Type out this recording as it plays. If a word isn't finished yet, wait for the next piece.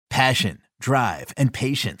Passion, drive, and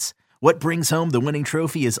patience. What brings home the winning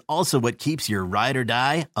trophy is also what keeps your ride or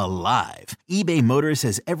die alive. eBay Motors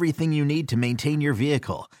has everything you need to maintain your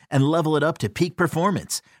vehicle and level it up to peak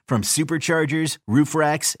performance, from superchargers, roof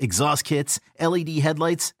racks, exhaust kits, LED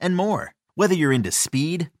headlights, and more. Whether you're into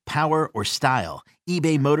speed, power, or style,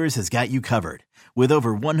 eBay Motors has got you covered. With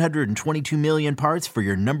over 122 million parts for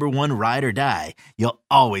your number one ride or die, you'll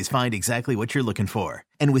always find exactly what you're looking for.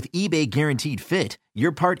 And with eBay Guaranteed Fit,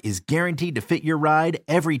 your part is guaranteed to fit your ride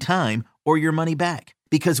every time or your money back.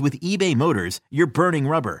 Because with eBay Motors, you're burning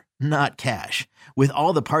rubber, not cash. With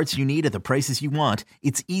all the parts you need at the prices you want,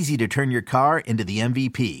 it's easy to turn your car into the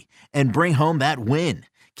MVP and bring home that win.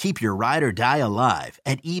 Keep your ride or die alive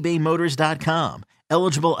at ebaymotors.com.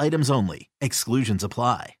 Eligible items only. Exclusions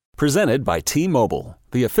apply. Presented by T-Mobile,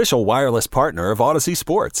 the official wireless partner of Odyssey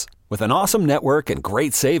Sports. With an awesome network and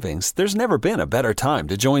great savings, there's never been a better time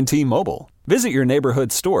to join T-Mobile. Visit your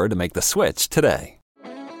neighborhood store to make the switch today.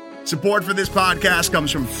 Support for this podcast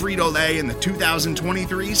comes from Frito-Lay in the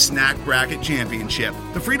 2023 Snack Bracket Championship.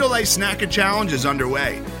 The Frito-Lay Snack-It Challenge is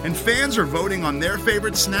underway, and fans are voting on their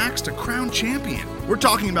favorite snacks to crown champion. We're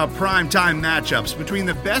talking about prime-time matchups between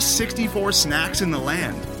the best 64 snacks in the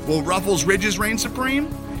land. Will Ruffles Ridges reign supreme?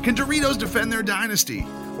 Can Doritos defend their dynasty?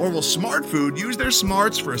 Or will Smart Food use their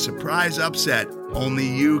smarts for a surprise upset? Only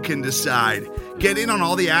you can decide. Get in on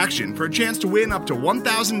all the action for a chance to win up to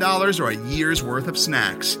 $1,000 or a year's worth of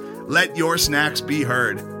snacks. Let your snacks be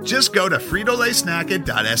heard. Just go to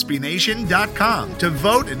fritolaysnacket.sbnation.com to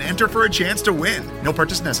vote and enter for a chance to win. No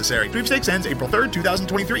purchase necessary. Sweepstakes ends April 3rd,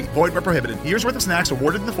 2023. Void where prohibited. Year's worth of snacks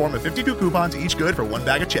awarded in the form of 52 coupons, each good for one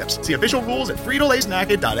bag of chips. See official rules at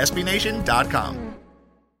fritolaysnacket.sbnation.com.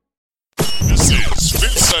 This is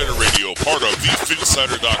Phinsider Radio, part of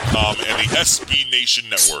Phinsider.com and the SB Nation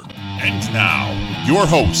Network. And now, your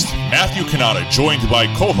host, Matthew Kanata, joined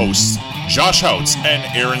by co-hosts Josh Houts and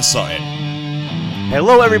Aaron Sutton.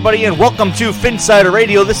 Hello, everybody, and welcome to Phinsider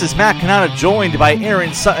Radio. This is Matt Kanata, joined by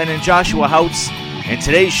Aaron Sutton and Joshua Houts. And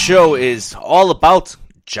today's show is all about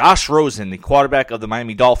Josh Rosen, the quarterback of the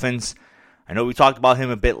Miami Dolphins. I know we talked about him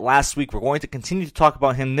a bit last week. We're going to continue to talk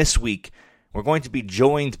about him this week. We're going to be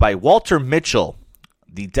joined by Walter Mitchell,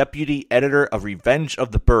 the deputy editor of Revenge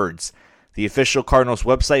of the Birds, the official Cardinals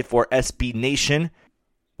website for SB Nation.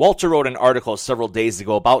 Walter wrote an article several days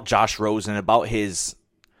ago about Josh Rosen, about his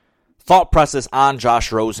thought process on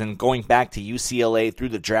Josh Rosen, going back to UCLA through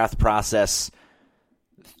the draft process,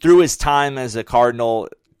 through his time as a Cardinal,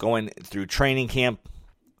 going through training camp,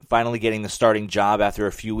 finally getting the starting job after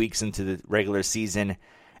a few weeks into the regular season,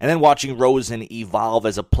 and then watching Rosen evolve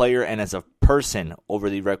as a player and as a person over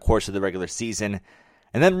the course of the regular season,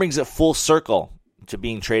 and then brings it full circle to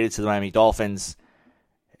being traded to the Miami Dolphins.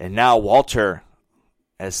 And now Walter,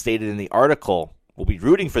 as stated in the article, will be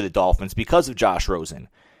rooting for the Dolphins because of Josh Rosen.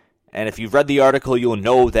 And if you've read the article, you'll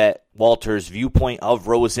know that Walter's viewpoint of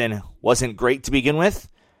Rosen wasn't great to begin with,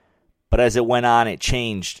 but as it went on, it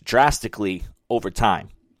changed drastically over time.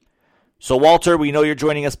 So, Walter, we know you're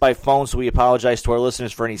joining us by phone, so we apologize to our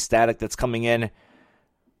listeners for any static that's coming in.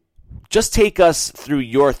 Just take us through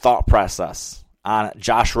your thought process on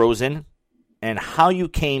Josh Rosen and how you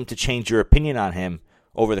came to change your opinion on him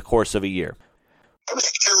over the course of a year. I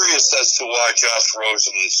was curious as to why Josh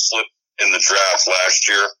Rosen slipped in the draft last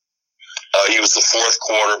year. He was the fourth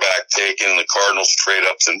quarterback taken. The Cardinals traded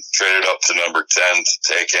up to number 10 to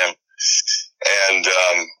take him. And,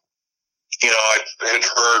 I had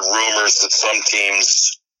heard rumors that some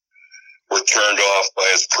teams were turned off by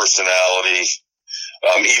his personality.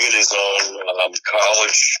 Even his own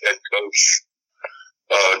college head coach,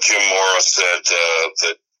 Jim Mora, said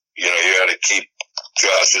that, you had to keep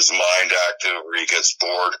Josh's mind active or he gets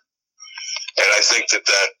bored. And I think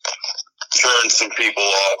that turned some people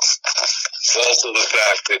off. Also the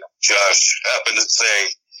fact that Josh happened to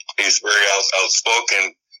say he's very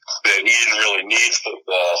outspoken, that he didn't really need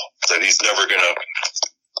football, that he's never going to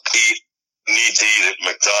need to eat at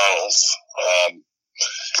McDonald's. And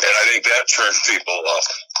I think that turned people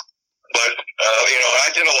off. But,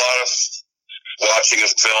 I did a lot of watching a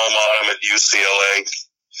film on him at UCLA.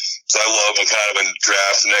 So I love him kind of in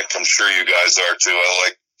draft, Nick. I'm sure you guys are too. I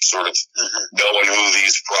like sort of knowing who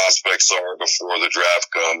these prospects are before the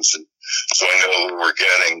draft comes. And so I know who we're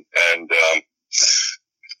getting. And, I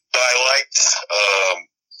liked,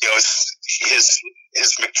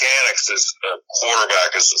 his mechanics as a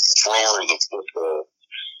quarterback, as a thrower of the football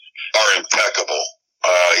are impeccable.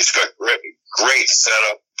 He's got great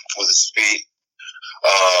setup with his feet.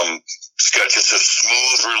 He's got just a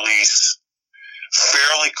smooth release,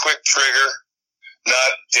 fairly quick trigger,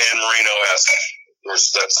 not Dan Marino-esque Of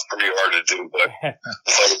course, that's pretty hard to do, but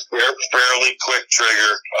fairly quick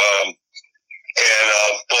trigger. And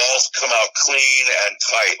balls come out clean and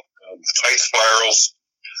tight spirals.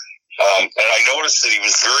 And I noticed that he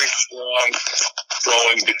was very strong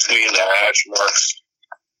throwing between the hash marks.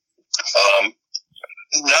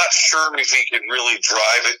 Not sure if he could really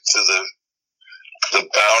drive it to the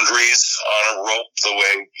boundaries on a rope the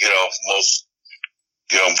way, most,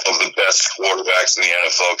 of the best quarterbacks in the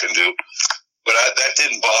NFL can do. But that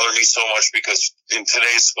didn't bother me so much because in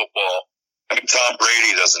today's football, Tom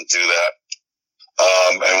Brady doesn't do that.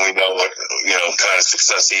 And we know what, kind of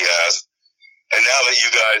success he has. And now that you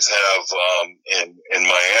guys have, in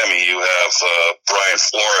Miami, you have, Brian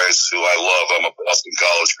Flores, who I love. I'm a Boston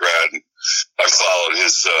College grad, and I followed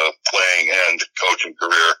his, playing and coaching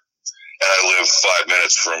career. And I live 5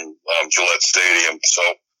 minutes from, Gillette Stadium. So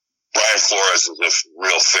Brian Flores is a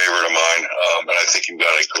real favorite of mine. And I think you've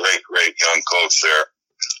got a great young coach there.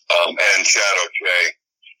 And Chad O'Shea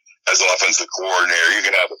as offensive coordinator. You're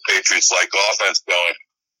going to have a Patriots-like offense going.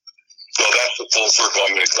 So that's the full circle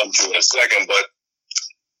I'm going to come to in a second. But,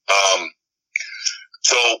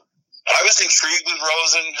 so I was intrigued with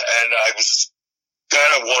Rosen, and I was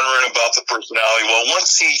kind of wondering about the personality. Well,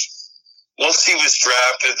 once he was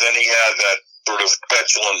drafted, then he had that sort of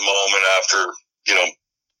petulant moment after,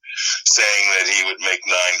 saying that he would make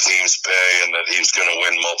 9 teams pay and that he was going to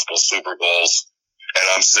win multiple Super Bowls. And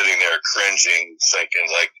I'm sitting there cringing, thinking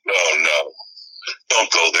like, oh no,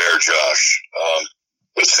 don't go there, Josh.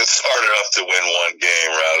 It's hard enough to win one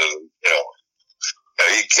game rather than,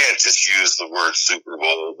 you can't just use the word Super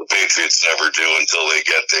Bowl. The Patriots never do until they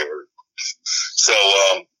get there. So,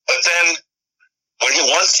 but then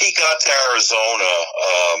once he got to Arizona,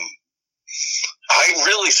 I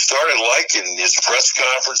really started liking his press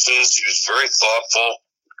conferences. He was very thoughtful.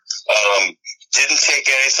 Didn't take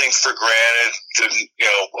anything for granted. Didn't,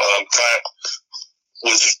 kind of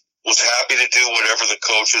was happy to do whatever the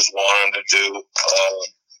coaches wanted him to do.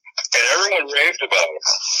 And everyone raved about him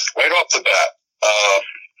right off the bat.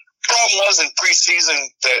 Problem was in preseason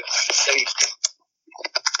that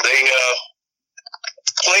they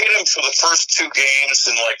played him for the first 2 games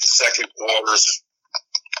in like the second quarters,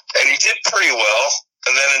 and he did pretty well.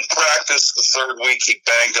 And then in practice, the 3rd week, he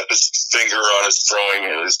banged up his finger on his throwing,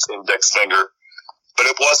 his index finger. But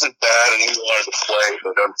it wasn't bad, and he wanted to play.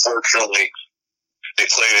 But unfortunately, they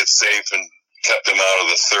played it safe and kept him out of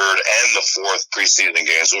the 3rd and the 4th preseason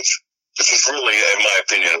games, which was really, in my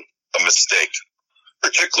opinion, a mistake.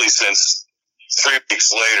 Particularly since 3 weeks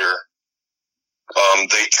later,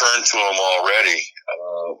 they turned to him already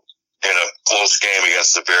in a close game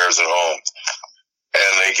against the Bears at home.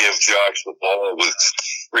 And they give Josh the ball with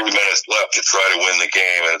 3 minutes left to try to win the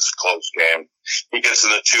game, and it's a close game. He gets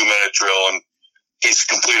in the 2-minute drill, and he's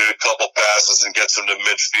completed a couple passes and gets him to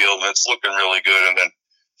midfield, and it's looking really good, and then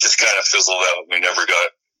just kind of fizzled out. We never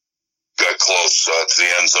got close to the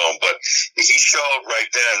end zone. But he showed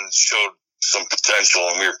showed some potential,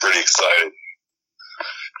 and we were pretty excited.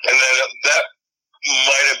 And then that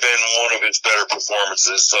might have been one of his better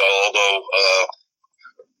performances, although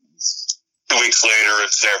 2 weeks later in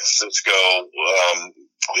San Francisco,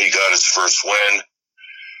 he got his first win.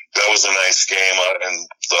 That was a nice game, and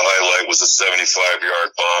the highlight was a 75-yard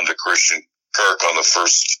bomb to Christian Kirk on the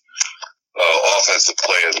first offensive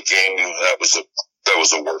play of the game. That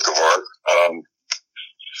was a work of art.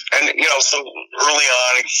 And so early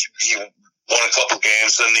on, he won a couple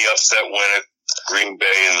games. Then the upset win at Green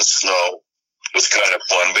Bay in the snow was kind of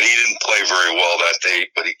fun, but he didn't play very well that day.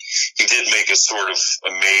 But he did make a sort of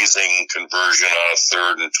amazing conversion on a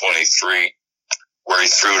 3rd and 23, where he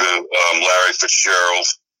threw to Larry Fitzgerald,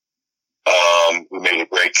 who made a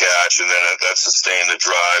great catch, and then that sustained the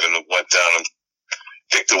drive and went down and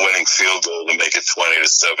kicked the winning field goal to make it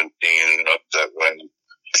 20-17 and up that win.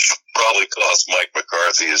 Probably cost Mike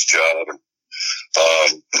McCarthy his job, and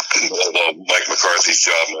although Mike McCarthy's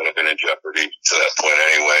job might have been in jeopardy to that point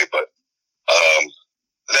anyway, but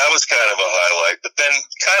that was kind of a highlight. But then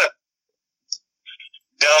kind of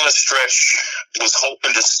down the stretch, was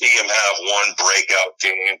hoping to see him have one breakout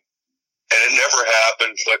game, and it never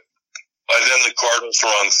happened. But by then the Cardinals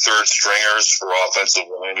were on 3rd stringers for offensive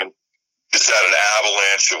linemen. Just had an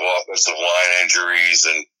avalanche of offensive line injuries,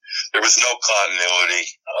 and there was no continuity.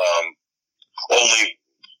 Only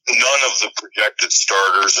none of the projected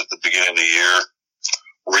starters at the beginning of the year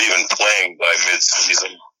were even playing by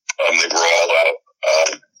mid-season. They were all out.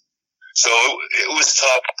 So it was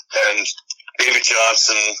tough, and David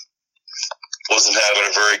Johnson wasn't having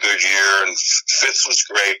a very good year, and Fitz was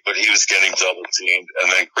great, but he was getting double-teamed,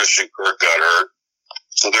 and then Christian Kirk got hurt.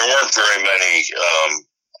 So there weren't very many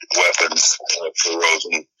weapons for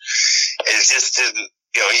Rosen. It just didn't,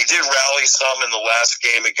 he did rally some in the last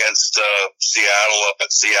game against Seattle up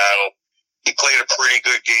at Seattle. He played a pretty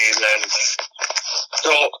good game then.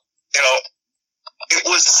 So, it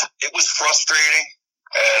was frustrating.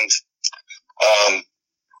 And,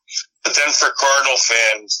 but then for Cardinal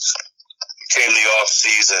fans came the off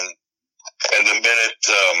season, and the minute,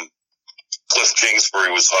 Cliff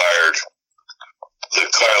Kingsbury was hired, the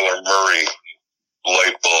Kyler Murray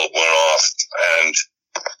light bulb went off, and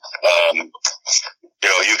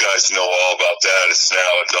you guys know all about that. It's now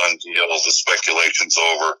a done deal. The speculation's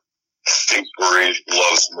over. Kingsbury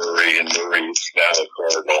loves Murray, and Murray is now a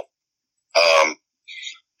Cardinal.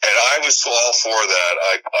 And I was all for that.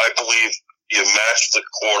 I believe you match the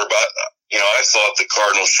quarterback. I thought the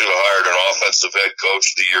Cardinals should have hired an offensive head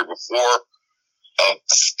coach the year before.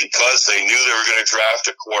 Because they knew they were going to draft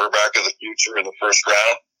a quarterback of the future in the first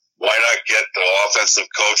round. Why not get the offensive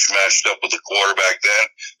coach matched up with the quarterback then?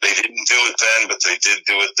 They didn't do it then, but they did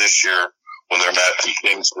do it this year when they're matching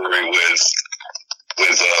Kingsbury with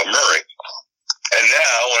Murray. And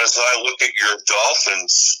now, as I look at your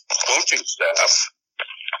Dolphins coaching staff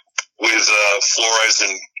with Flores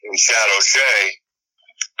and Chad O'Shea,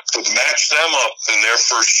 to match them up in their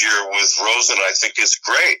first year with Rosen, I think is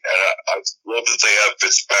great. And I love that they have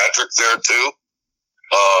Fitzpatrick there too.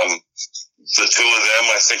 The two of them,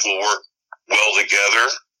 I think, will work well together.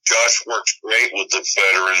 Josh works great with the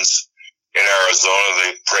veterans in Arizona.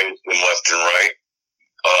 They praised him left and right.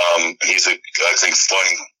 He's I think,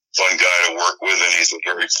 fun guy to work with, and he's a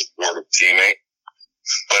very supportive teammate.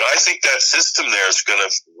 But I think that system there is going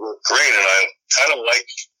to work great, and I kind of like,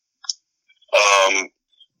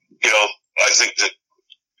 I think that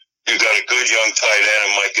you've got a good young tight end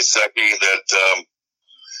in Mike Gesicki that,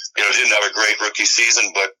 didn't have a great rookie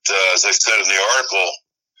season, but, as I said in the article,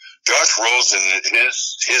 Josh Rosen,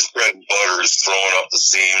 his bread and butter is throwing up the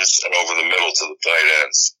seams and over the middle to the tight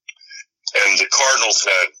ends. And the Cardinals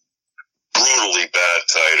had brutally bad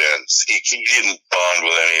tight ends. He didn't bond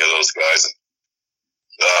with any of those guys.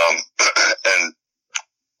 And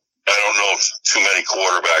I don't know if too many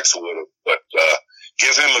quarterbacks would have, but,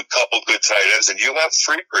 give him a couple good tight ends, and you have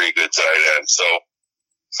three pretty good tight ends. So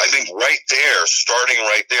I think starting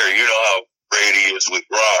right there, you know how Brady is with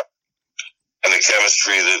Brock and the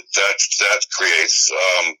chemistry that creates.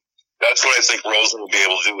 That's what I think Rosen will be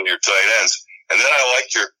able to do with your tight ends. And then I like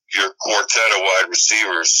your quartet of wide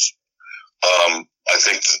receivers. I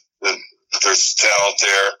think that there's talent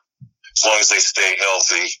there as long as they stay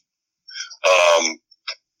healthy.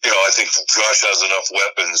 I think Josh has enough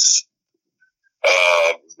weapons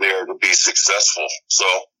there to be successful. So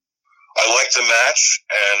I like the match,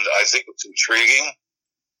 and I think it's intriguing.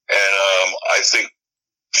 And I think,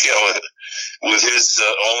 with his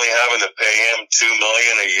only having to pay him $2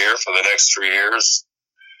 million a year for the next 3 years,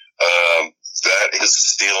 that is a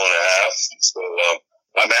steal and a half. So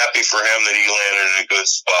I'm happy for him that he landed in a good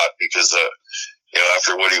spot because,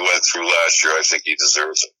 after what he went through last year, I think he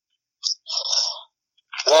deserves it.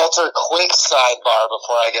 Walter, quick sidebar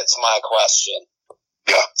before I get to my question.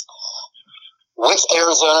 Yeah. Which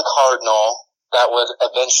Arizona Cardinal that would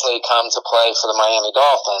eventually come to play for the Miami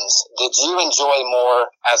Dolphins did you enjoy more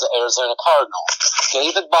as an Arizona Cardinal?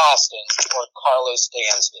 David Boston or Carlos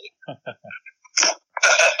Dansby?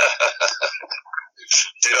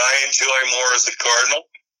 Did I enjoy more as a Cardinal?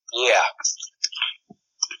 Yeah.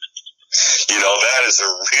 That is a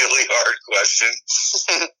really hard question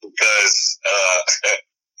because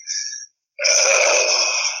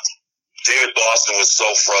David Boston was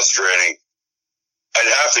so frustrating.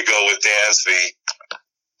 I'd have to go with Dansby,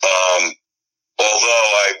 although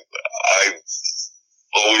I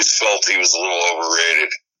always felt he was a little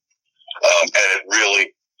overrated, and it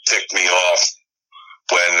really ticked me off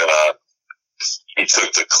when he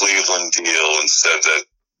took the Cleveland deal and said that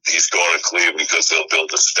he's going to Cleveland because they'll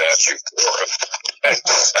build a statue for him.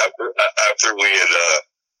 After we had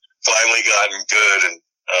finally gotten good, and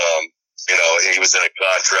he was in a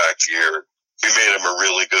contract year, we made him a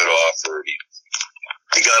really good offer.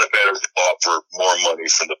 He got a better offer, more money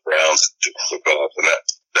from the Browns to took off, and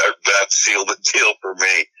that sealed the deal for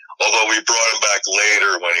me. Although we brought him back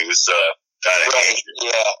later when he was kind of injured.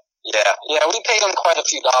 Yeah. We paid him quite a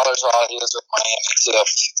few dollars while he was with Miami too.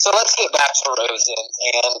 So let's get back to Rosen.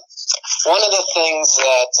 And one of the things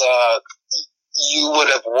that you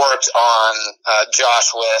would have worked on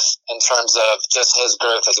Josh with in terms of just his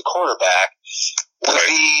growth as a quarterback would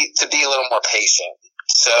be to be a little more patient.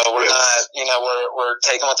 So we're not, we're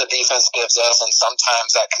taking what the defense gives us, and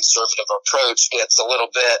sometimes that conservative approach gets a little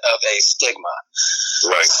bit of a stigma.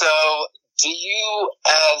 Right. So do you,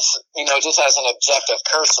 as, just as an objective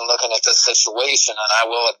person looking at this situation, and I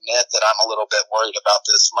will admit that I'm a little bit worried about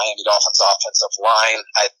this Miami Dolphins offensive line.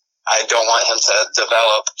 I don't want him to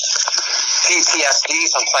develop PTSD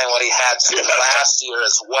from playing what he had to last year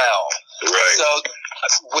as well. Right. So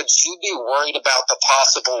would you be worried about the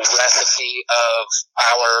possible recipe of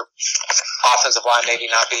our offensive line maybe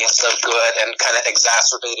not being so good and kind of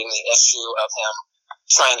exacerbating the issue of him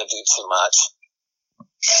trying to do too much?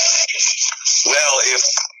 Well,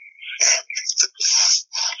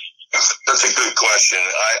 that's a good question.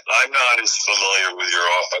 I'm not as familiar with your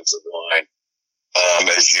offensive line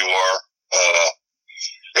as you are.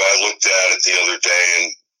 I looked at it the other day,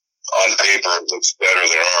 and on paper it looks better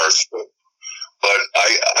than ours. But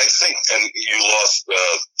I think, and you lost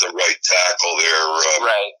the right tackle there.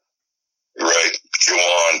 Right,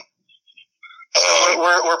 Juwan.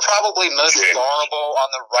 We're probably most vulnerable on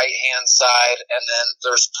the right-hand side, and then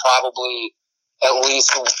there's probably at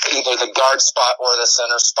least either the guard spot or the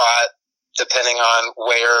center spot, depending on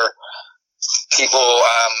where people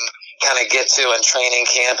kind of get to in training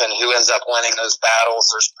camp and who ends up winning those battles.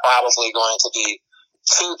 There's probably going to be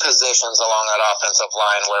two positions along that offensive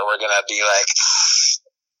line where we're going to be like,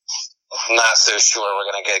 not so sure we're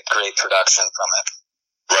going to get great production from it.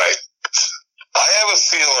 Right. I have a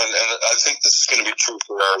feeling, and I think this is going to be true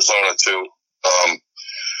for Arizona too,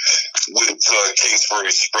 with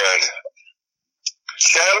Kingsbury's spread.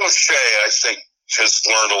 Chad O'Shea, I think, has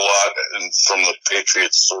learned a lot from the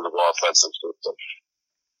Patriots' sort of offensive system.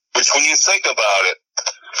 Which, when you think about it,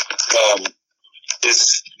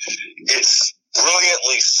 it's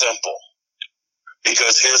brilliantly simple.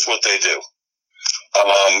 Because here's what they do.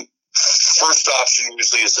 First option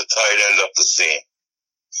usually is the tight end up the seam.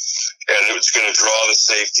 And it's going to draw the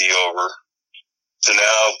safety over. So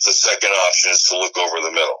now the second option is to look over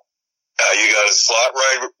the middle. Now you got a slot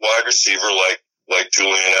wide receiver like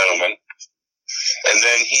Julian Edelman. And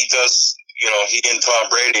then he does, he and Tom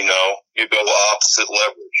Brady know you go opposite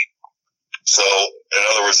leverage. So, in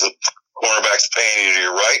other words, the cornerback's paying you to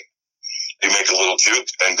your right, you make a little juke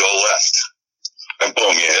and go left. And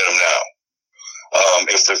boom, you hit him now.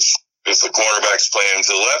 If the cornerback's playing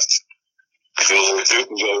to the left, you do a little juke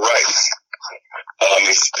and go right.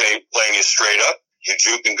 He's playing you straight up, you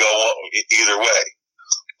juke and go either way.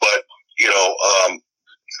 But,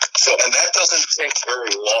 so, and that doesn't take very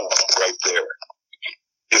long right there.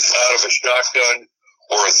 If out of a shotgun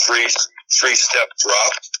or a three-step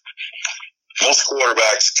drop, most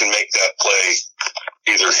quarterbacks can make that play,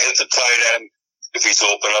 either hit the tight end if he's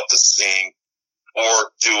open up the seam,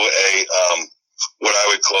 or do what I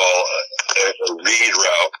would call a read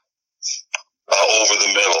route over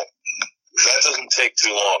the middle. That doesn't take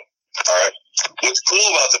too long. All right. What's cool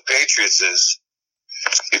about the Patriots is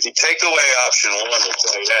if you take away option one, the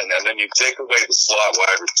tight end, and then you take away the slot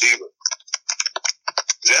wide receiver,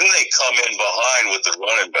 then they come in behind with the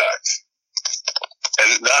running back.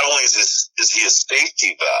 And not only is he a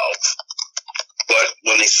safety valve, but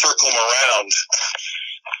when they circle him around,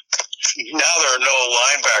 now there are no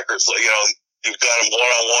linebackers. You've got him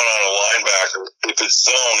one-on-one on a linebacker. If it's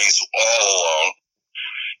zone, he's all alone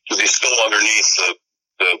because he's still underneath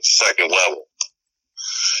the second level.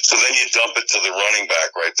 So then you dump it to the running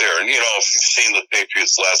back right there. And, if you've seen the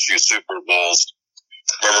Patriots' last few Super Bowls,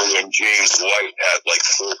 remember when James White had like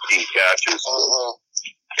 14 catches?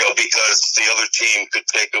 Because the other team could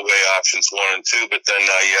take away options 1 and 2, but then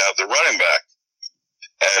now you have the running back.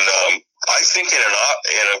 And I think in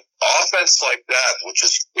an offense like that, which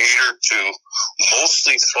is catered to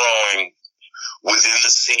mostly throwing within the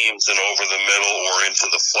seams and over the middle or into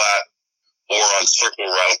the flat or on circle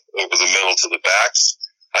route over the middle to the backs,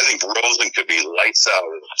 I think Rosen could be lights out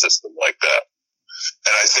in a system like that.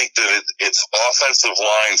 And I think that it's offensive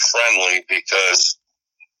line friendly because,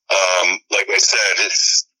 like I said,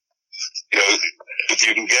 it's, if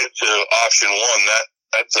you can get to option one,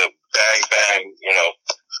 that's a bang, bang,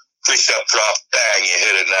 three-step drop, bang, you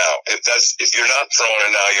hit it now. If you're not throwing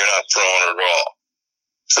it now, you're not throwing it at all.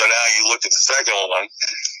 So now you look at the second one,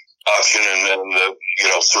 option and the,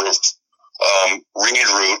 sort of, read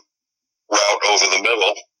route over the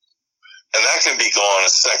middle, and that can be gone a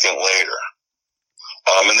second later.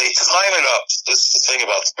 And they time it up. This is the thing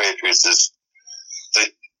about the Patriots is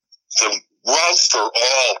the routes are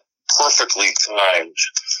all perfectly timed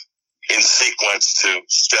in sequence to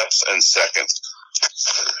steps and seconds.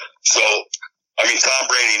 So, Tom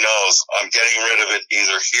Brady knows I'm getting rid of it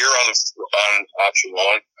either here on option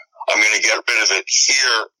one. I'm going to get rid of it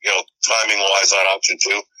here, timing wise on option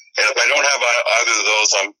two. And if I don't have either of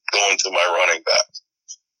those, I'm going to my running back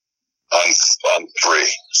on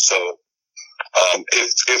three. So,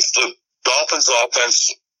 if the Dolphins'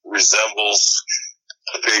 offense resembles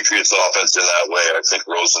the Patriots' offense in that way. I think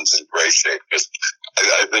Rosen's in great shape.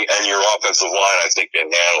 I think, and your offensive line, I think, can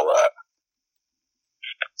handle that.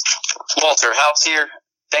 Walter, Halps here.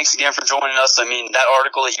 Thanks again for joining us. I mean, that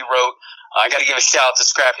article that you wrote, I got to give a shout out to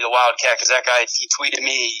Scrappy the Wildcat, because that guy, he tweeted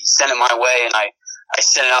me, he sent it my way, and I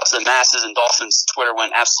sent it out to the masses, and Dolphins Twitter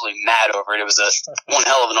went absolutely mad over it. It was one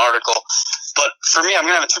hell of an article. But for me, I'm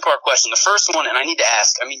going to have a two-part question. The first one, and I need to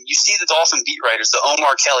ask, I mean, you see the Dolphin beat writers, the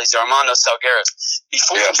Omar Kellys, the Armando Salgueros,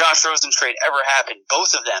 before the Josh Rosen trade ever happened,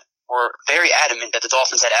 both of them were very adamant that the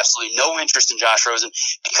Dolphins had absolutely no interest in Josh Rosen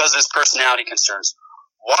because of his personality concerns.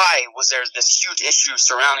 Why was there this huge issue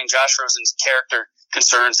surrounding Josh Rosen's character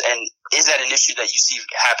concerns, and is that an issue that you see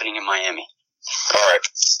happening in Miami? All right.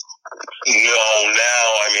 No, now,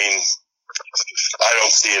 I mean, I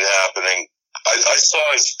don't see it happening. I saw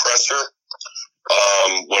his presser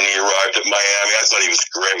when he arrived at Miami. I thought he was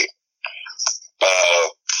great.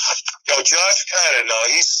 Josh kind of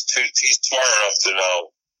he's smart enough to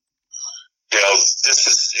know.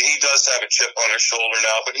 He does have a chip on his shoulder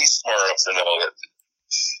now, but he's smart enough to know that.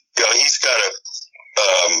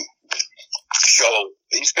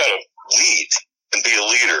 He's got to lead and be a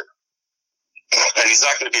leader, and he's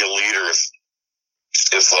not going to be a leader if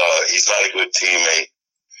he's not a good teammate,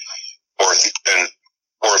 or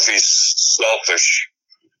if he's selfish,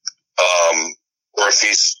 or if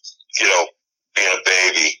he's being a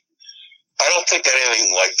baby. I don't think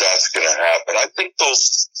anything like that's going to happen. I think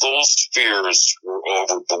those fears were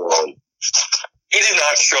overblown. He did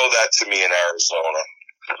not show that to me in Arizona.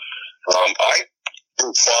 I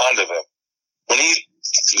grew fond of him. When he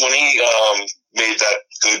made that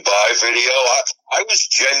goodbye video, I was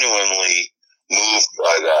genuinely moved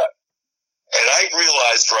by that. And I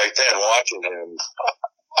realized right then, watching him,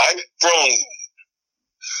 I've grown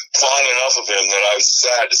fond enough of him that I was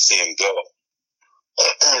sad to see him go.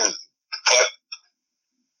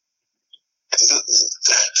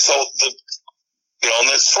 And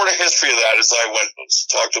the sort of history of that, as I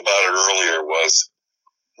talked about it earlier, was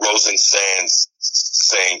Rosen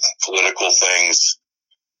saying political things,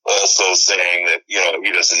 also saying that,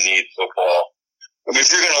 he doesn't need football. I mean,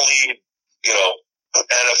 if you're going to lead,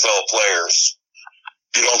 NFL players,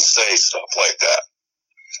 you don't say stuff like that.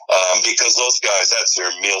 Because those guys, that's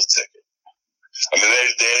their meal ticket. I mean,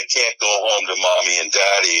 they can't go home to mommy and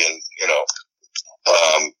daddy and,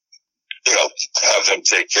 have them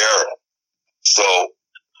take care of them. So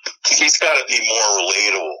he's got to be more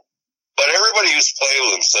relatable. But everybody who's played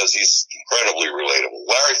with him says he's incredibly relatable.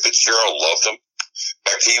 Larry Fitzgerald loved him. In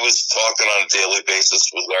fact, he was talking on a daily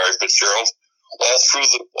basis with Larry Fitzgerald all through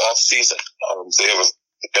the off season. They have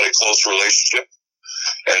a close relationship,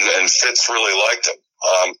 and Fitz really liked him.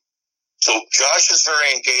 So Josh is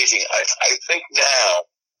very engaging. I think now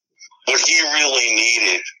what he really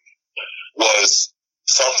needed was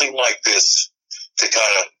something like this to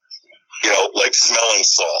kind of, like smelling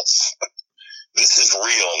salts. This is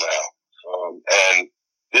real now. And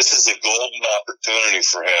this is a golden opportunity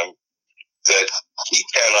for him that he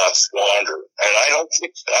cannot squander. And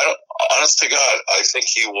honest to God, I think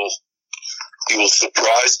he will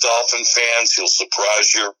surprise Dolphin fans. He'll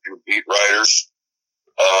surprise your beat writers.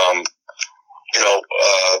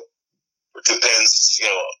 It depends,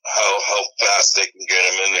 how fast they can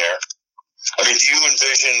get him in there. I mean, do you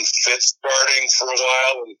envision Fitz starting for a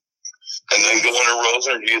while and then going to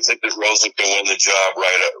Rosen, or do you think that Rosen can win the job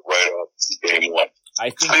right off game one?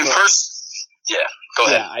 Go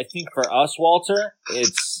ahead. Yeah, I think for us, Walter,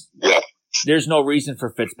 there's no reason for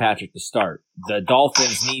Fitzpatrick to start. The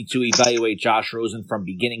Dolphins need to evaluate Josh Rosen from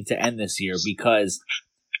beginning to end this year, because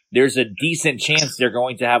there's a decent chance they're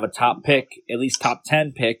going to have a top pick, at least top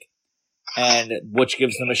 10 pick, and which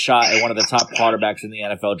gives them a shot at one of the top quarterbacks in the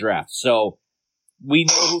NFL draft. So we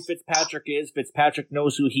know who Fitzpatrick is. Fitzpatrick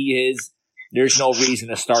knows who he is. There's no reason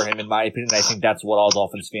to start him, in my opinion. I think that's what all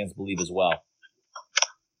Dolphins fans believe as well.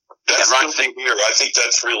 That's the thing here. I think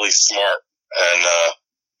that's really smart. And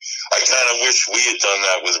I kind of wish we had done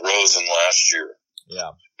that with Rosen last year.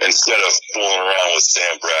 Yeah. Instead of fooling around with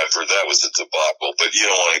Sam Bradford. That was a debacle. But you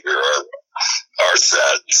don't want to hear our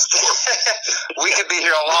sad story. We could be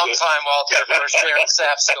here a long time, Walter, for sharing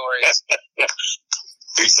sad stories.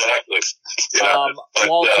 Exactly.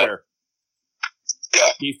 Walter,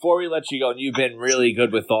 before we let you go, and you've been really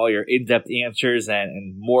good with all your in-depth answers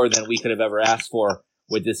and more than we could have ever asked for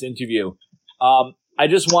with this interview, I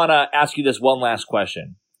just want to ask you this one last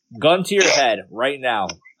question. Gun to your head right now.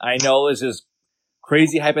 I know this is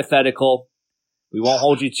crazy hypothetical. We won't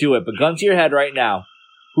hold you to it, but gun to your head right now.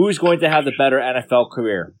 Who's going to have the better NFL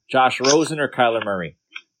career, Josh Rosen or Kyler Murray?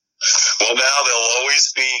 Well, now they'll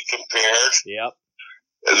always be compared. Yep.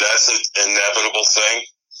 And that's an inevitable thing.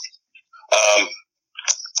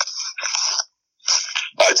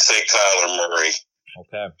 I'd say Kyler Murray.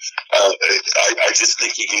 Okay. I just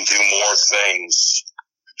think he can do more things.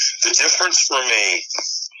 The difference for me,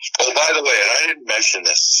 oh, by the way, and I didn't mention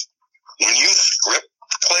this, when you script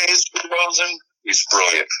plays with Rosen, he's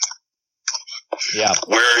brilliant. Yeah.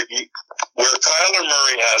 Where Kyler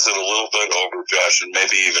Murray has it a little bit over Josh, and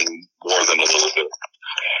maybe even more than a little bit,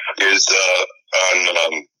 is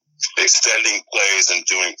on extending plays and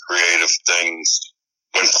doing creative things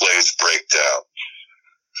when plays break down.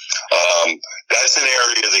 That's an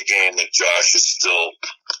area of the game that Josh is still,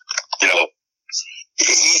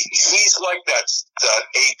 he's like that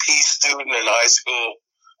AP student in high school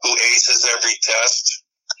who aces every test,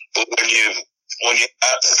 but when you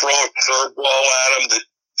throw a curveball at him that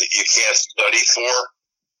you can't study for,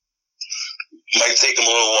 it might take him a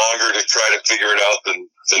little longer to try to figure it out than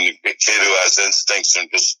the kid who has instincts and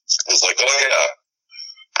just is like, oh yeah,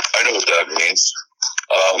 I know what that means.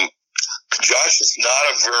 Josh is not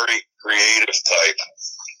a very creative type,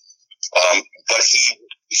 but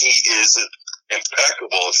he is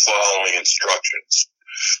impeccable at following instructions.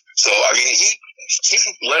 So, I mean, he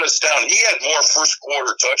let us down. He had more first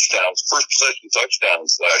possession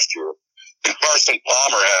touchdowns last year than Carson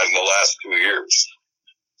Palmer had in the last 2 years.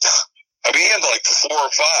 I mean, he had like 4 or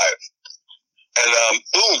 5. And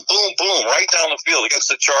boom, boom, boom, right down the field against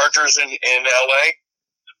the Chargers in L.A.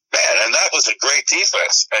 Man, and that was a great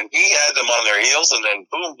defense. And he had them on their heels, and then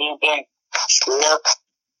boom, boom, boom, score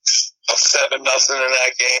of 7-0 in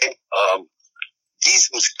that game. He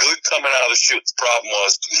was good coming out of the chute. The problem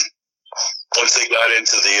was once they got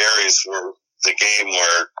into the areas where the game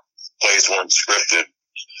where plays weren't scripted,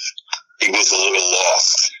 he was a little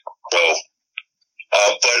lost. So,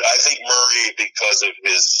 but I think Murray, because of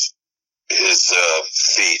his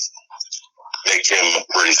feet, make him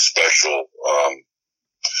pretty special.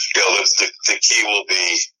 The key will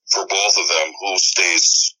be for both of them who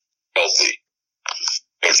stays healthy.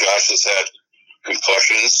 Josh has had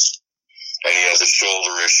concussions, and he has a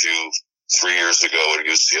shoulder issue 3 years ago at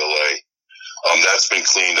UCLA. That's been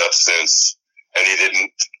cleaned up since, and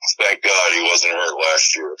thank God he wasn't hurt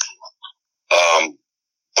last year.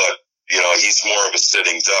 But, he's more of a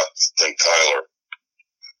sitting duck than Kyler,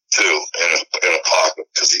 too, in a pocket,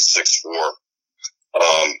 because he's 6'4".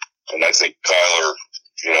 And I think Kyler,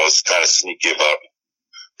 is kind of sneaky about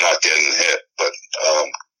not getting hit. But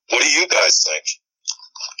what do you guys think?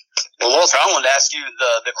 Well, Walter, I wanted to ask you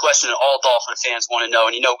the question that all Dolphin fans want to know.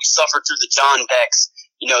 And, we suffered through the John Becks,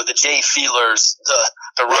 the Jay Feelers,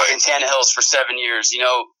 the Ryan Tannehills for 7 years,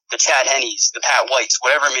 the Chad Henneys, the Pat Whites,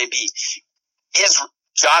 whatever it may be. Is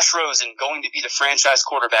Josh Rosen going to be the franchise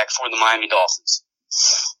quarterback for the Miami Dolphins?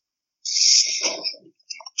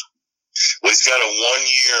 Well, he's got a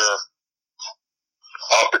 1-year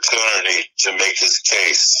opportunity to make his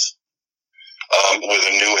case with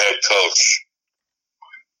a new head coach,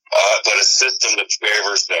 but a system that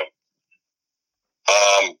favors him.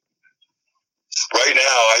 Right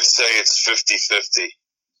now, I'd say it's 50-50.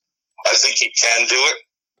 I think he can do it.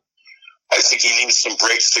 I think he needs some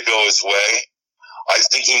breaks to go his way. I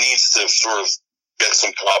think he needs to sort of get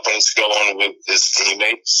some confidence going with his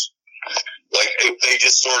teammates. Like, if they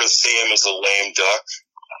just sort of see him as a lame duck,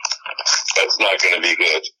 that's not going to be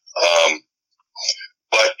good.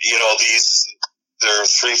 But, there are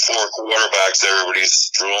 3-4 quarterbacks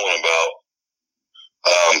everybody's drooling about.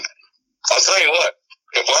 I'll tell you what,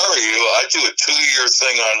 if I were you, I'd do a 2-year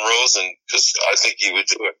thing on Rosen, because I think he would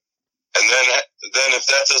do it. And then if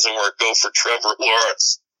that doesn't work, go for Trevor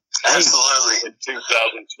Lawrence. Absolutely. In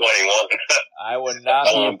 2021. I would not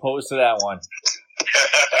be opposed to that one.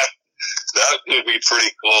 That would be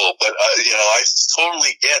pretty cool. But, I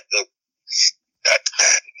totally get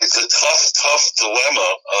it's a tough dilemma.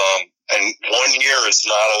 And 1 year is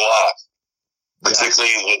not a lot,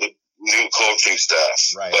 particularly with a new coaching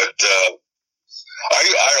staff. Right. But, I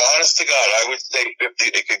honest to God, I would say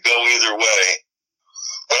 50, it could go either way.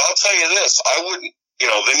 But I'll tell you this, I wouldn't,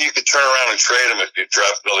 then you could turn around and trade him if you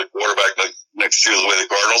draft another quarterback like next year the way the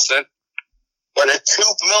Cardinals did. But at $2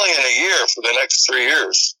 million a year for the next 3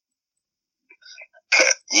 years,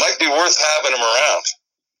 might be worth having him around.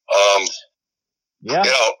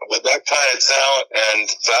 With that kind of talent and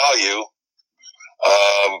value,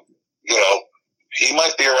 he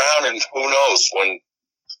might be around, and who knows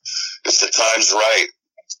if the time's right.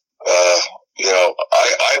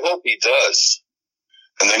 I hope he does.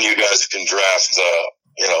 And then you guys can draft,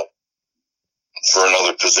 for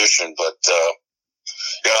another position. But,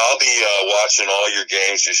 Yeah, I'll be watching all your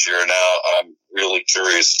games this year now. I'm really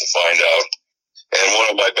curious to find out. And one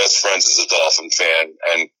of my best friends is a Dolphin fan,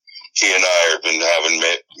 and he and I have been having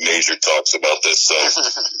major talks about this. So,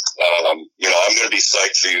 I'm going to be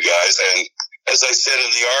psyched for you guys. And as I said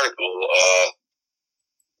in the article,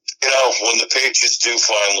 when the Patriots do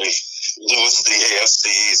finally lose the AFC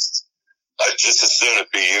East, I'd just as soon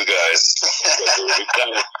it be you guys.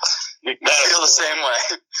 I feel the same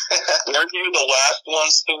way. Weren't you the last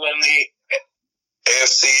ones to win the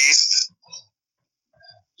AFC East?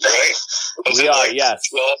 Right? We are, yes.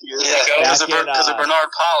 12 years ago? Because of Bernard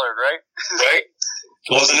Pollard, right? Right?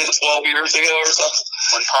 Wasn't it 12 years ago or something?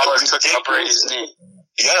 When Pollard took up Brady's knee.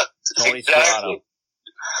 Yeah, Tony exactly.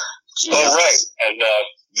 Oh, right. And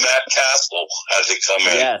Matt Castle had to come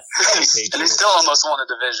in. Yes. And he still almost won a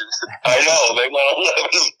division. I know. They went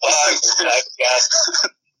 11-5 with Matt Castle.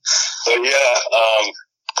 But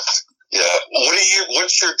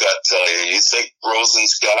what's your gut tell you? You think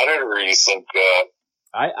Rosen's got it, or you think?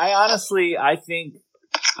 I honestly think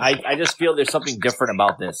I just feel there's something different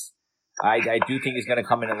about this. I do think he's going to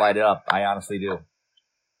come in and light it up. I honestly do.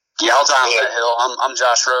 Yeah, I'll die on that hill. I'm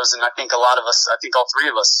Josh Rosen. I think all three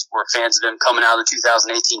of us were fans of him coming out of the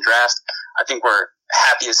 2018 draft. I think we're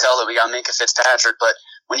happy as hell that we got Minkah Fitzpatrick, but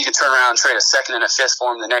when you can turn around and trade a second and a fifth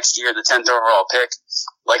for him the next year, the 10th overall pick,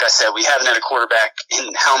 like I said, we haven't had a quarterback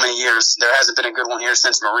in how many years? There hasn't been a good one here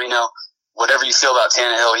since Marino. Whatever you feel about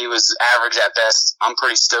Tannehill, he was average at best. I'm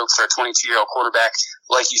pretty stoked for a 22-year-old quarterback.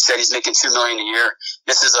 Like you said, he's making $2 million a year.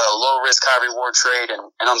 This is a low-risk, high-reward trade, and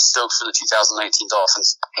I'm stoked for the 2019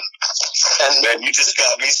 Dolphins. And man, you just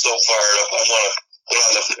got me so fired up. I want to put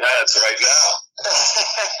on the pads right now.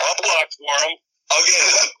 I'll block for him. I'll get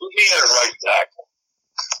him. Put me in a right tackle.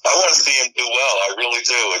 I want to see him do well. I really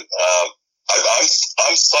do. And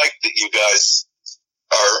I'm psyched that you guys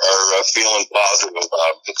are feeling positive about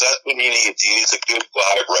him, because that's what he needs. He needs a good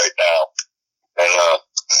vibe right now. And,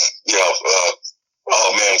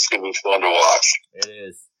 oh man, it's going to be fun to watch. It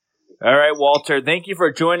is. All right, Walter, thank you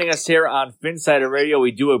for joining us here on Phinsider Radio.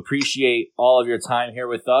 We do appreciate all of your time here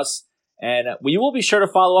with us. And we will be sure to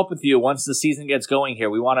follow up with you once the season gets going here.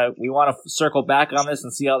 We want to circle back on this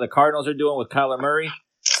and see how the Cardinals are doing with Kyler Murray,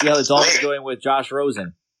 see how the Dolphins are doing with Josh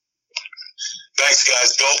Rosen. Thanks,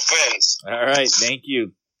 guys. Go Fins. All right. Thank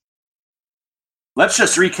you. Let's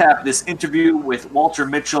just recap this interview with Walter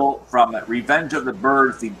Mitchell from Revenge of the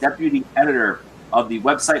Birds, the deputy editor of the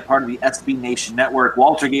website, part of the SB Nation Network.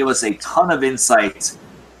 Walter gave us a ton of insights,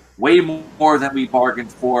 way more than we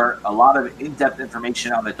bargained for, a lot of in-depth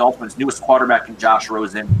information on the Dolphins' newest quarterback in Josh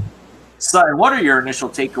Rosen. Son, what are your initial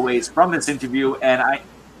takeaways from this interview? And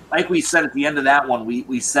like we said at the end of that one,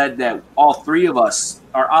 we said that all three of us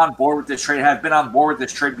are on board with this trade, have been on board with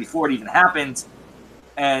this trade before it even happened.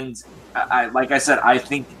 And like I said, I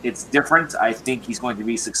think it's different. I think he's going to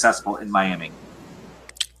be successful in Miami.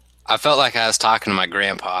 I felt like I was talking to my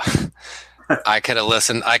grandpa. I could have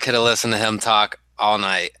listened to him talk all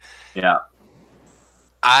night. Yeah.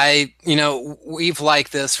 We've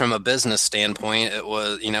liked this from a business standpoint. It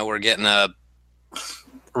was, we're getting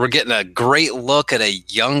a great look at a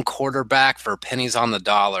young quarterback for pennies on the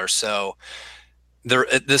dollar. So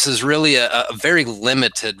this is really a very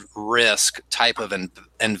limited risk type of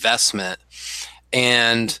investment.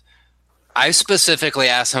 And I specifically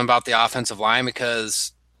asked him about the offensive line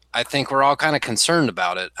because I think we're all kind of concerned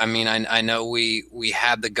about it. I mean, I know we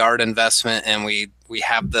had the guard investment and we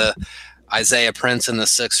have the Isaiah Prince in the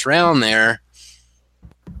 6th round there.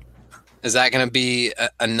 Is that going to be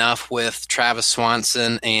enough with Travis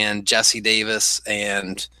Swanson and Jesse Davis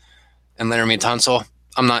and Laramie Tunsil?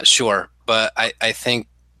 I'm not sure. But I think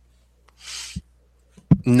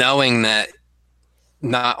knowing that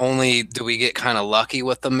not only do we get kind of lucky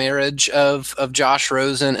with the marriage of Josh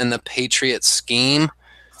Rosen and the Patriots scheme,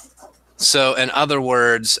 so in other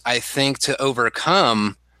words, I think to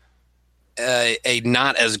overcome a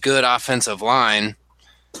not as good offensive line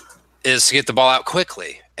is to get the ball out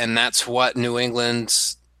quickly. And that's what New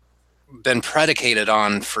England's been predicated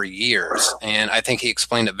on for years. And I think he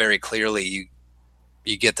explained it very clearly.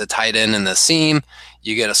 You get the tight end in the seam.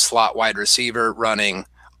 You get a slot wide receiver running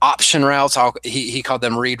option routes. He called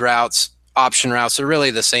them read routes, option routes. They're really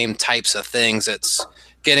the same types of things. It's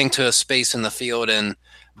getting to a space in the field, and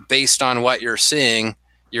based on what you're seeing,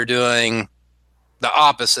 you're doing the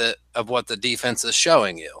opposite of what the defense is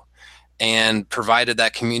showing you. And provided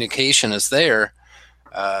that communication is there,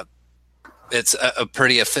 it's a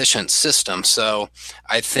pretty efficient system. So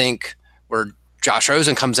I think where Josh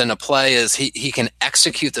Rosen comes into play is he can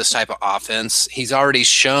execute this type of offense. He's already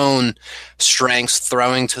shown strengths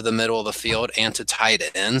throwing to the middle of the field and to tight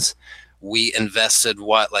ends. We invested,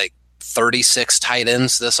 36 tight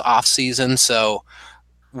ends this offseason. So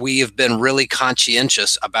we have been really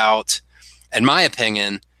conscientious about, in my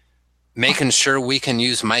opinion, making sure we can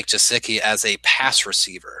use Mike Gesicki as a pass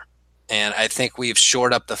receiver. And I think we've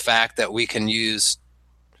shored up the fact that we can use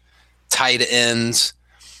tight ends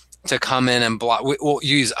to come in and block. We'll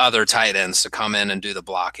use other tight ends to come in and do the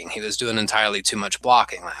blocking. He was doing entirely too much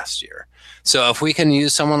blocking last year. So if we can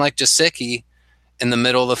use someone like Gesicki in the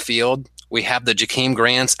middle of the field, we have the Jakeem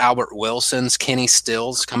Grants, Albert Wilsons, Kenny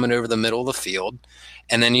Stills coming over the middle of the field.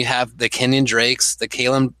 And then you have the Kenyon Drakes, the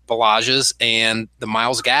Kalen Ballages, and the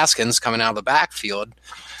Myles Gaskins coming out of the backfield.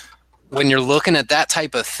 When you're looking at that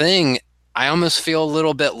type of thing, I almost feel a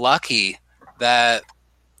little bit lucky that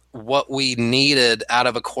what we needed out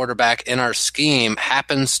of a quarterback in our scheme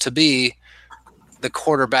happens to be the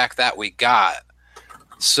quarterback that we got.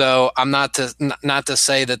 So I'm not to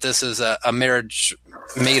say that this is a marriage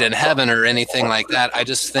made in heaven or anything like that. I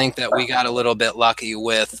just think that we got a little bit lucky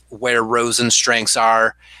with where Rosen's strengths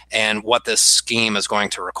are and what this scheme is going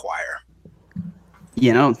to require.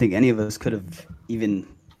 Yeah, and I don't think any of us could have even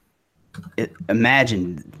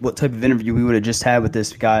imagined what type of interview we would have just had with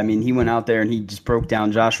this guy. I mean, he went out there and he just broke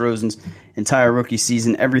down Josh Rosen's entire rookie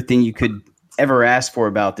season, everything you could ever ask for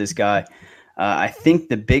about this guy. I think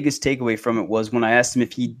the biggest takeaway from it was when I asked him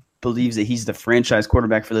if he believes that he's the franchise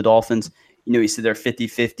quarterback for the Dolphins. He said they're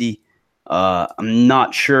 50-50. I'm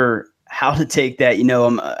not sure how to take that.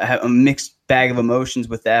 I'm a mixed bag of emotions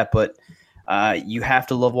with that, but you have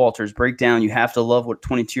to love Walter's breakdown. You have to love what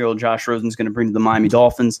 22-year-old Josh Rosen is going to bring to the Miami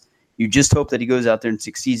Dolphins. You just hope that he goes out there and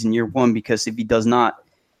succeeds in year one, because if he does not,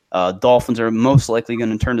 Dolphins are most likely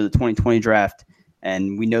going to turn to the 2020 draft.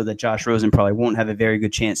 And we know that Josh Rosen probably won't have a very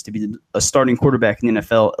good chance to be a starting quarterback in the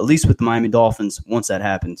NFL, at least with the Miami Dolphins, once that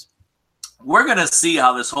happens. We're going to see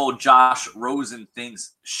how this whole Josh Rosen thing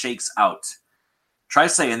shakes out. Try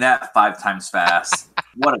saying that 5 times fast.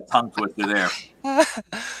 What a tongue twister there.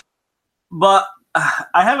 But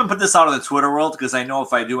I haven't put this out in the Twitter world because I know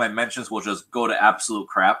if I do, my mentions will just go to absolute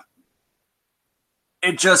crap.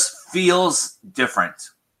 It just feels different.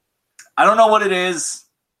 I don't know what it is.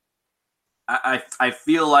 I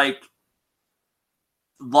feel like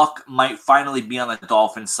luck might finally be on the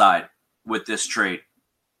Dolphins' side with this trade.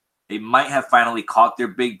 They might have finally caught their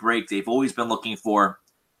big break they've always been looking for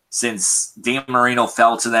since Dan Marino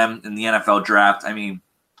fell to them in the NFL draft. I mean,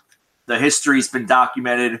 the history's been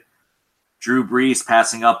documented. Drew Brees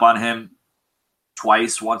passing up on him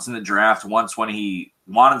twice, once in the draft, once when he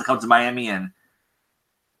wanted to come to Miami, and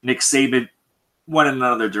Nick Saban went in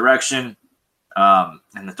another direction.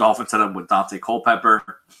 And the Dolphins had him with Dante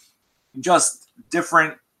Culpepper. Just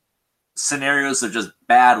different scenarios of just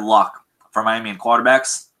bad luck for Miami and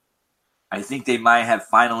quarterbacks. I think they might have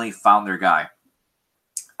finally found their guy.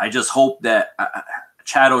 I just hope that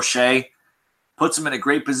Chad O'Shea puts him in a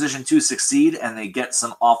great position to succeed and they get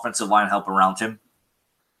some offensive line help around him.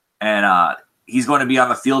 And he's going to be on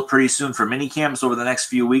the field pretty soon for mini camps over the next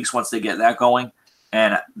few weeks once they get that going.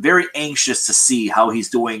 And very anxious to see how he's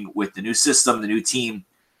doing with the new system, the new team.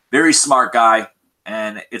 Very smart guy,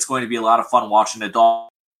 and it's going to be a lot of fun watching the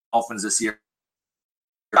Dolphins this year.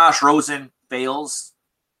 If Josh Rosen fails,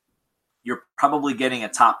 you're probably getting a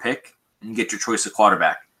top pick and you get your choice of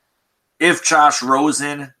quarterback. If Josh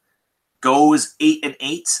Rosen goes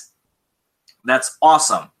 8-8, that's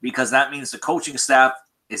awesome because that means the coaching staff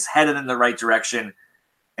is headed in the right direction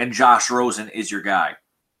and Josh Rosen is your guy.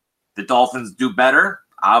 The Dolphins do better,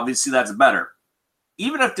 obviously that's better.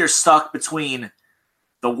 Even if they're stuck between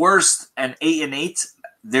the worst and 8-8,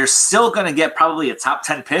 they're still going to get probably a top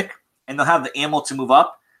 10 pick, and they'll have the ammo to move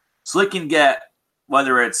up. So they can get,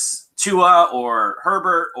 whether it's Tua or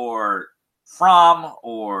Herbert or Fromm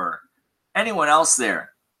or anyone else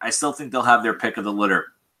there, I still think they'll have their pick of the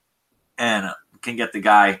litter and can get the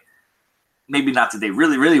guy, maybe not that they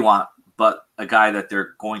really, really want, but a guy that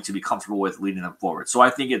they're going to be comfortable with leading them forward. So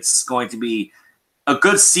I think it's going to be a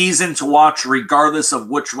good season to watch regardless of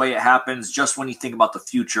which way it happens, just when you think about the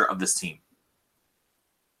future of this team.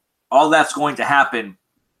 All that's going to happen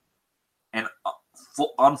and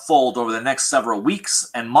unfold over the next several weeks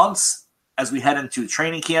and months as we head into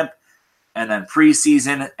training camp and then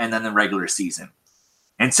preseason and then the regular season.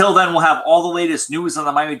 Until then, we'll have all the latest news on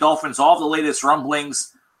the Miami Dolphins, all the latest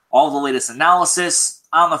rumblings, all the latest analysis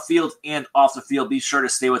on the field and off the field. Be sure to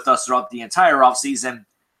stay with us throughout the entire offseason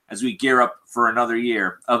as we gear up for another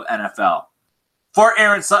year of NFL. For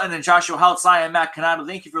Aaron Sutton and Joshua Houtz, I am Matt Canado.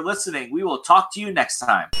 Thank you for listening. We will talk to you next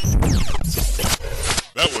time.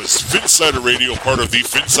 That was Phinsider Radio, part of the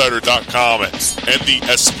Phinsider.com and the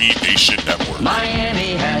SB Nation Network.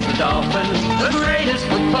 Miami has the Dolphins, the greatest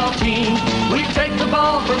football team. We take the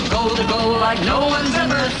ball from goal to goal like no one's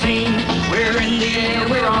ever seen. We're in the air,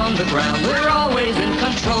 we're on the ground, we're always in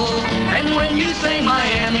control. And when you say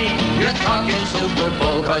Miami, you're talking Super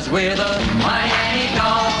Bowl, 'cause we're the Miami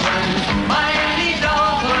Dolphins. Miami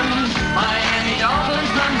Dolphins, Miami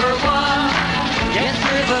Dolphins #1. Yes,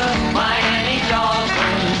 we're the Miami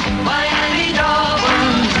Dolphins, Miami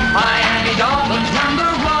Dolphins, Miami Dolphins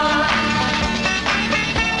 #1.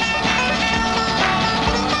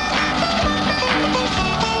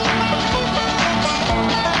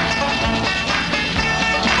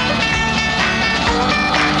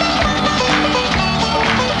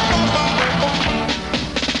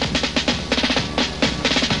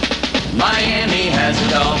 Miami has the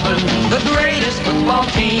Dolphins, the greatest football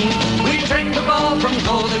team. We take the ball from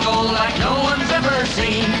goal to goal like no one's ever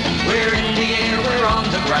seen. We're in the air, we're on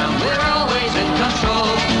the ground, we're always in control.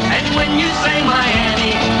 And when you say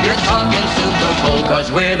Miami, you're talking Super Bowl,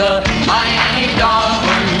 'cause we're the Miami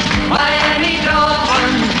Dolphins, Miami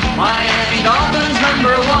Dolphins, Miami Dolphins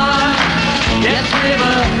 #1. Yes, we're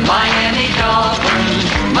the Miami Dolphins,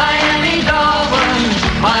 Miami Dolphins,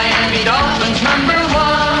 Miami Dolphins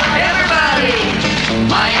 #1.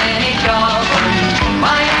 Miami Dolphins,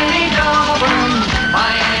 Miami Dolphins,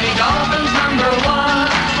 Miami Dolphins #1.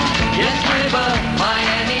 Yes, we're the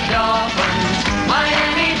Miami Dolphins,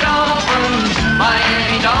 Miami Dolphins,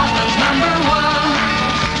 Miami Dolphins #1.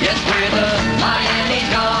 Yes, we're the Miami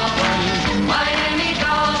Dolphins, Miami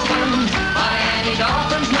Dolphins, Miami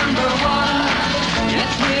Dolphins #1.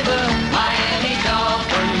 Yes, we're the Miami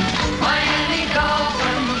Dolphins, Miami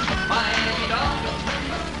Dolphins, Miami Dolphins.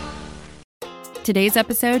 Today's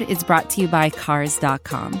episode is brought to you by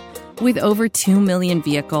Cars.com. With over 2 million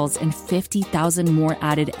vehicles and 50,000 more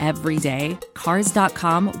added every day,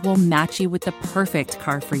 Cars.com will match you with the perfect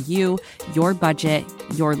car for you, your budget,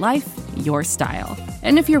 your life, your style.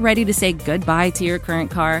 And if you're ready to say goodbye to your current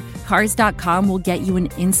car, Cars.com will get you an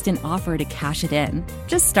instant offer to cash it in.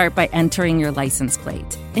 Just start by entering your license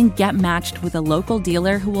plate and get matched with a local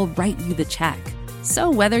dealer who will write you the check. So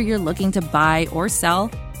whether you're looking to buy or sell,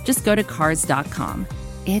 just go to Cars.com.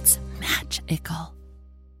 It's magical.